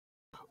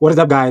What is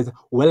up, guys?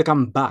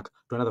 Welcome back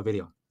to another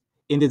video.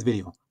 In this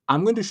video,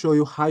 I'm going to show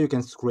you how you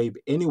can scrape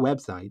any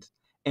website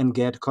and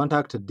get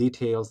contact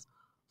details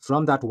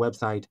from that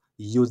website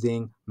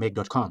using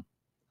make.com.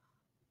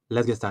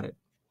 Let's get started.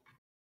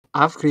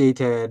 I've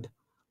created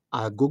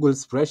a Google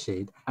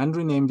spreadsheet and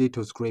renamed it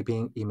to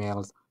scraping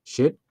emails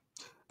sheet.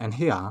 And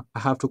here I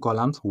have two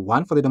columns,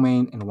 one for the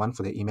domain and one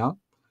for the email.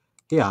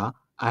 Here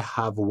I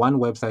have one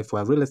website for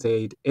a real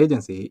estate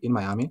agency in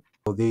Miami.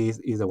 So this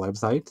is a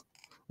website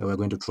that we're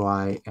going to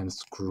try and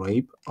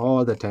scrape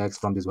all the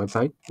text from this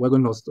website. We're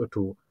going also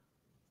to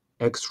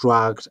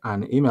extract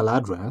an email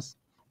address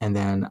and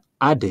then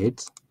add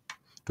it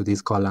to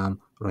this column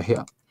right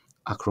here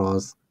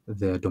across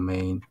the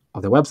domain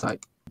of the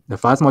website. The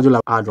first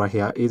module I'll add right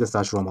here is a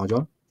search row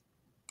module.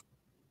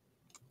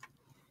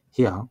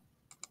 Here,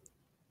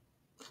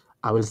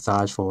 I will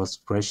search for a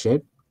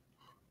spreadsheet.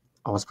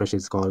 Our spreadsheet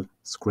is called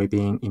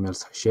scraping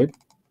emails sheet.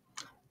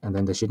 And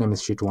then the sheet name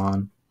is sheet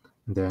 1.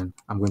 And then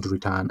I'm going to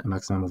return a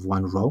maximum of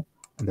 1 row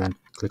and then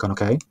click on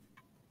OK.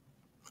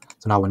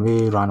 So now when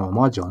we run our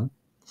module,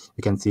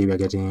 you can see we are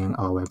getting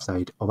our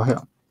website over here.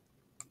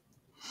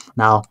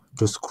 Now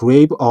to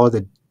scrape all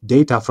the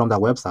data from that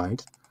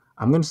website,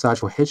 I'm going to search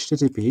for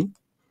HTTP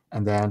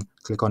and then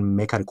click on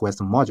make a request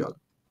module.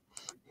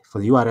 For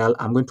the URL,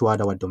 I'm going to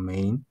add our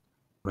domain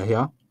right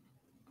here.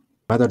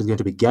 Method is going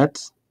to be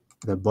get.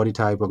 The body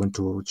type, we're going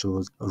to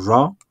choose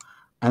raw.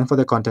 And for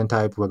the content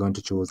type, we're going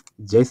to choose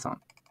JSON.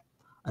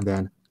 And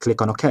then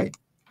click on OK.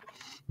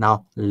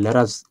 Now let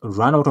us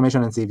run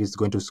automation and see if it's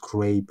going to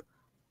scrape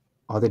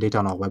all the data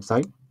on our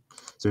website.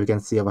 So you can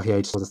see over here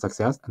it was a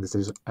success, and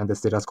the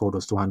status code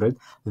was 200.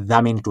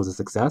 That means it was a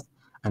success,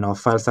 and our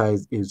file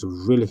size is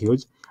really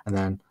huge. And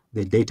then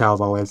the data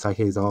of our website,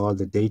 here is all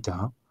the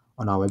data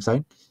on our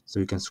website. So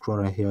you can scroll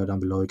right here down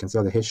below. You can see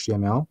all the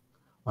HTML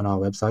on our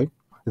website.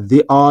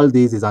 All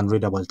this is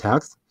unreadable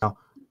text. Now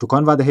to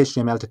convert the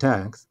HTML to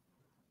text,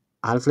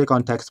 I'll click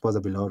on text parser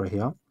below right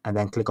here, and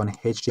then click on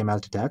HTML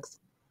to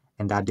text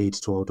and add it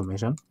to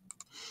automation.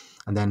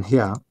 And then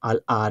here, I'll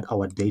add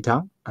our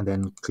data and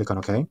then click on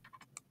OK.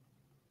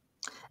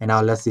 And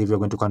now let's see if we're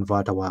going to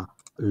convert our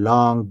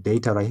long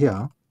data right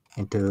here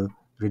into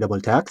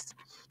readable text.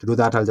 To do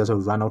that, I'll just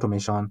run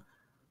automation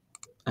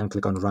and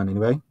click on run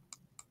anyway. You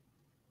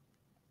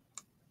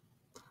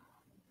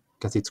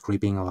can see it's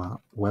scraping our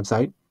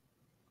website.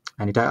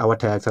 And our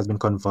text has been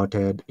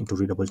converted into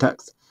readable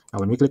text. Now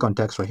when we click on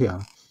text right here,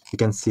 you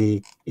can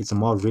see it's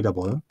more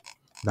readable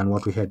than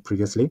what we had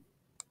previously.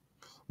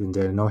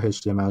 There's no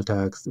HTML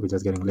text, we're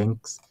just getting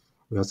links.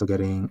 We're also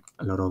getting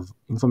a lot of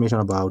information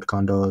about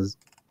condos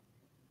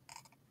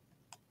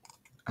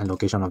and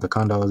location of the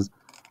condos,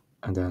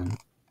 and then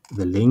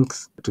the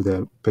links to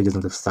the pages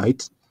on the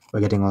site. We're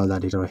getting all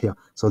that data right here.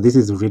 So this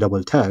is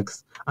readable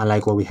text,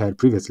 unlike what we had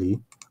previously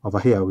over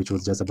here, which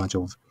was just a bunch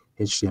of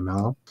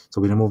HTML.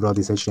 So we removed all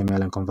this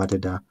HTML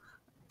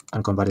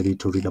and converted it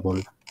to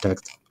readable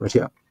text right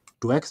here.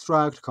 To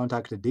extract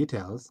contact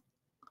details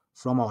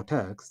from our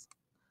text,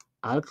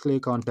 I'll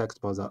click on text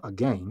parser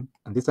again,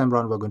 and this time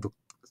around we're going to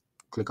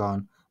click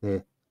on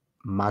the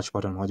match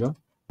pattern module.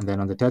 And then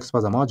on the text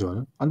parser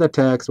module, on the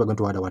text, we're going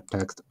to add our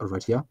text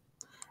right here.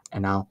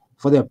 And now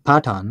for the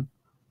pattern,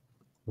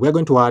 we're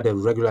going to add a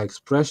regular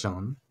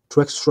expression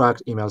to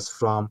extract emails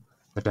from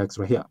the text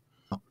right here.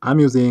 I'm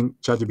using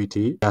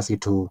ChatGPT, ask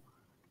it to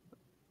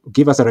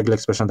give us a regular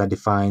expression that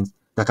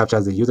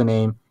captures the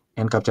username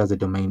and captures the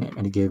domain name,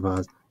 and it gave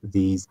us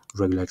these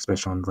regular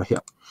expression right here.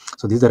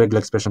 So this is the regular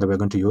expression that we're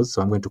going to use.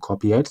 So I'm going to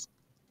copy it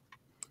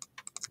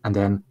and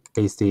then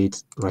paste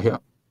it right here,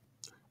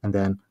 and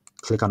then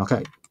click on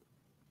OK.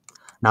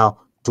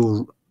 Now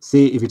to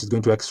see if it is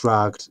going to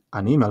extract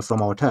an email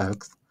from our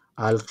text,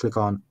 I'll click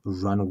on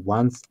run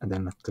once and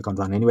then click on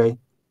run anyway.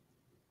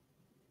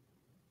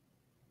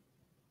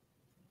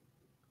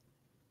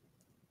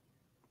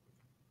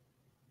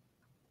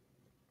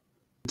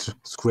 It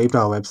scraped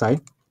our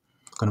website,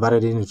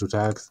 converted it into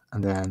text,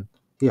 and then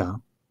here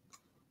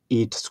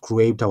it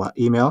scraped our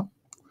email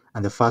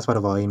and the first part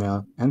of our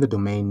email and the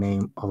domain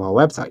name of our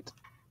website.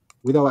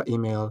 With our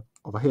email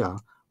over here,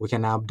 we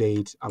can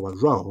update our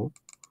row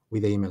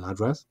with the email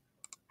address.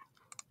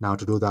 Now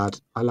to do that,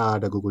 I'll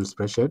add a Google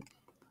spreadsheet,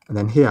 and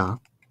then here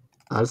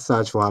I'll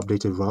search for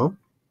updated row.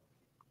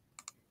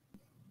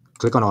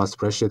 Click on our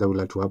spreadsheet that we'd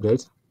like to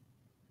update.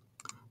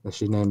 The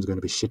sheet name is going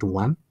to be sheet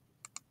 1.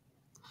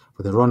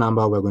 For the row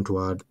number, we're going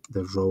to add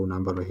the row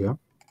number right here.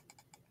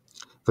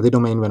 For the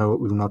domain, we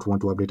do not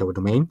want to update our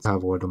domain. We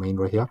have our domain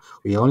right here.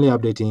 We're only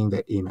updating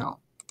the email.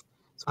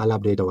 So I'll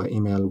update our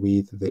email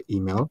with the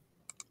email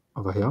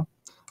over here,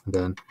 and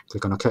then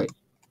click on OK.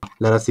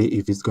 Let us see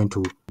if it's going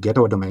to get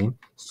our domain,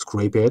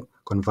 scrape it,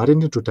 convert it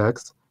into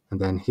text, and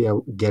then here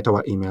get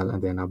our email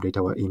and then update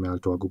our email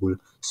to our Google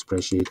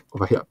spreadsheet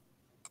over here.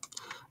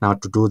 Now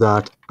to do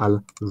that,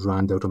 I'll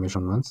run the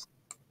automation once.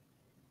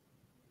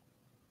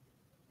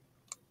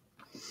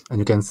 And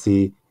you can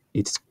see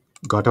it's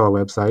got our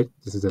website.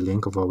 This is the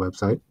link of our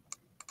website.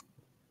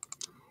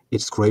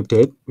 It scraped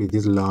it with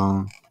this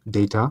long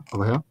data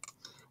over here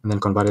and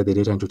then converted the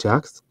data into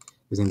text.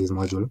 using this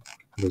module.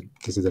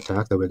 This is the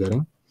tag that we're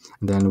getting.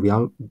 And then we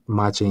are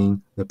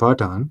matching the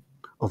pattern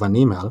of an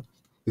email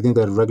using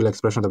the regular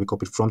expression that we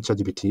copied from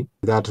ChatGPT.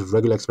 With that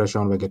regular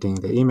expression, we're getting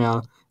the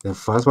email, the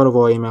first part of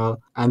our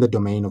email, and the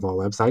domain of our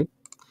website.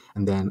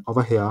 And then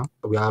over here,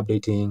 we are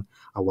updating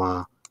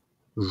our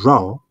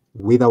row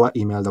with our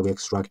email that we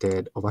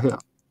extracted over here.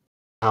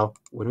 Now,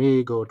 when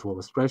we go to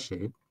our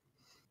spreadsheet,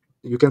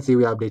 you can see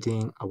we are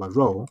updating our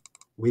row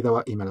with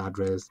our email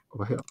address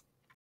over here.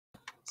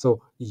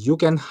 So you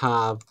can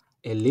have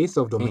a list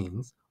of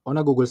domains on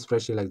a Google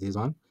spreadsheet like this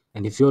one.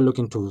 And if you're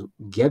looking to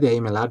get their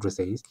email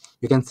addresses,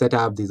 you can set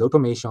up this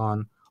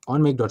automation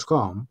on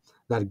make.com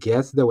that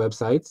gets the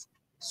websites,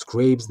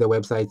 scrapes the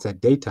website's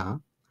data,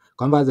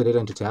 converts the data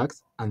into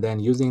text, and then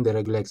using the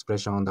regular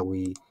expression that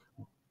we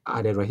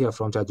added right here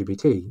from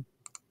ChatGPT,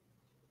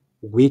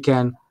 we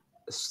can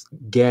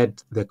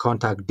get the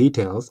contact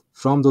details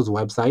from those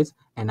websites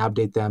and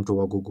update them to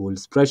our Google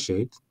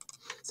spreadsheet,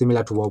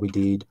 similar to what we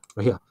did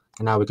right here.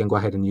 And now we can go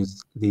ahead and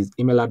use these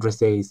email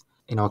addresses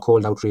in our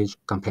cold outreach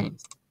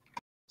campaigns.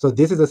 So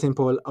this is a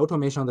simple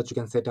automation that you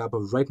can set up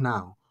right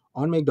now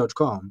on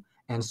make.com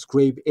and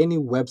scrape any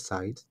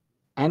website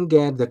and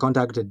get the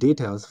contact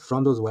details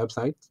from those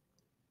websites.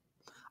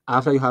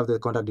 After you have the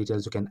contact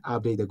details, you can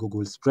update the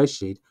Google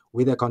spreadsheet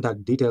with the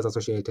contact details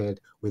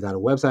associated with our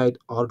website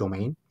or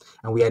domain.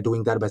 And we are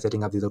doing that by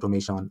setting up this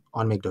automation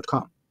on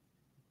make.com.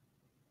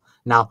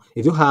 Now,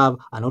 if you have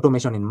an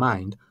automation in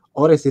mind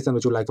or a system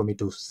that you'd like for me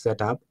to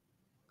set up,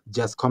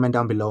 just comment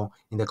down below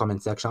in the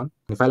comment section.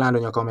 If I land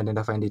on your comment and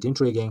I find it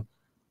intriguing,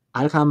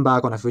 I'll come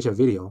back on a future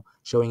video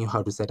showing you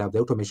how to set up the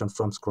automation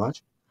from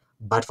scratch.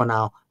 But for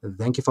now,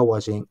 thank you for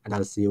watching, and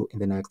I'll see you in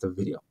the next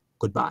video.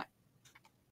 Goodbye.